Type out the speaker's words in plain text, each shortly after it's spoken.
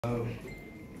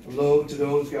Low to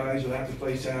those guys who have to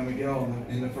play San Miguel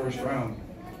in the first round.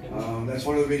 That's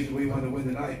one of the reasons we wanted to win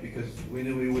tonight, because we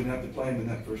knew we wouldn't have to play them in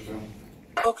that first round.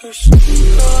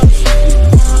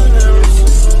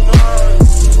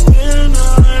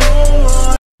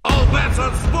 All bets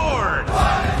on sport.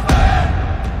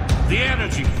 The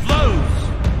energy flows.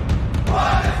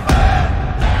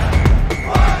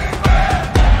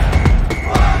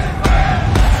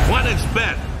 One is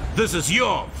bet. This is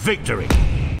your victory.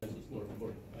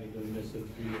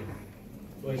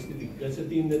 That's a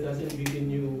team that hasn't beaten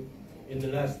you in the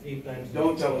last 8 times.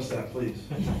 Don't tell us that, please.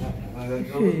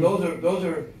 Those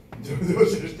are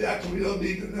stats we don't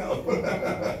need to know.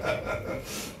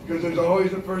 Because there's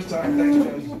always a first time. Thanks,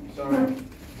 guys. Sorry.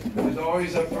 There's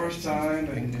always a first time,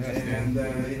 and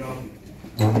you know,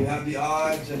 you have the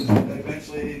odds, and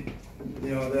eventually,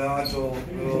 you know, the odds will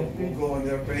go in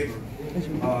their favor.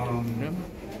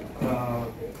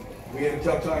 We had a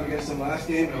tough time against them last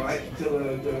game, and right until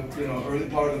the early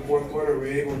part of the fourth quarter, we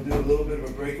were able to do a little bit of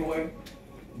a breakaway.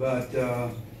 But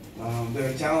they're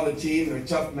a talented team. They're a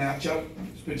tough matchup,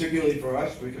 particularly for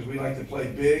us, because we like to play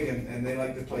big, and they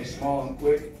like to play small and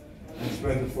quick and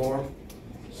spread the floor.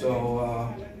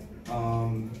 So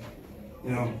you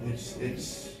know, it's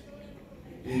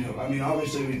I mean,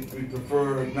 obviously we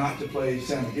prefer not to play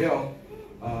San Miguel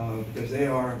because they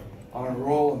are on a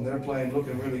roll, and they're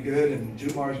looking really good, and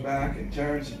Jumar's back, and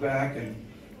Terrence is back, and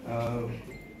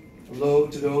low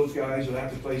to those guys who have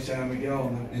to play San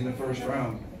Miguel in the first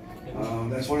round.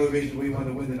 That's one of the reasons we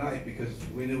wanted to win tonight, because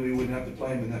we knew we wouldn't have to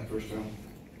play them in that first round.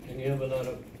 And you have a lot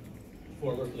of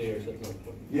former players at North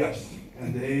Point. Yes,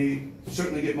 and they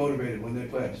certainly get motivated when they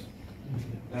play us.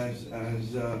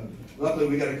 Luckily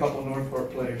we got a couple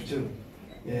Northport players too,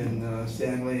 in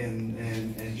Stanley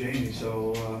and Jamie,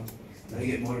 so they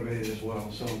get motivated as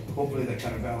well. So hopefully that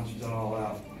kind of balances it all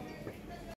out.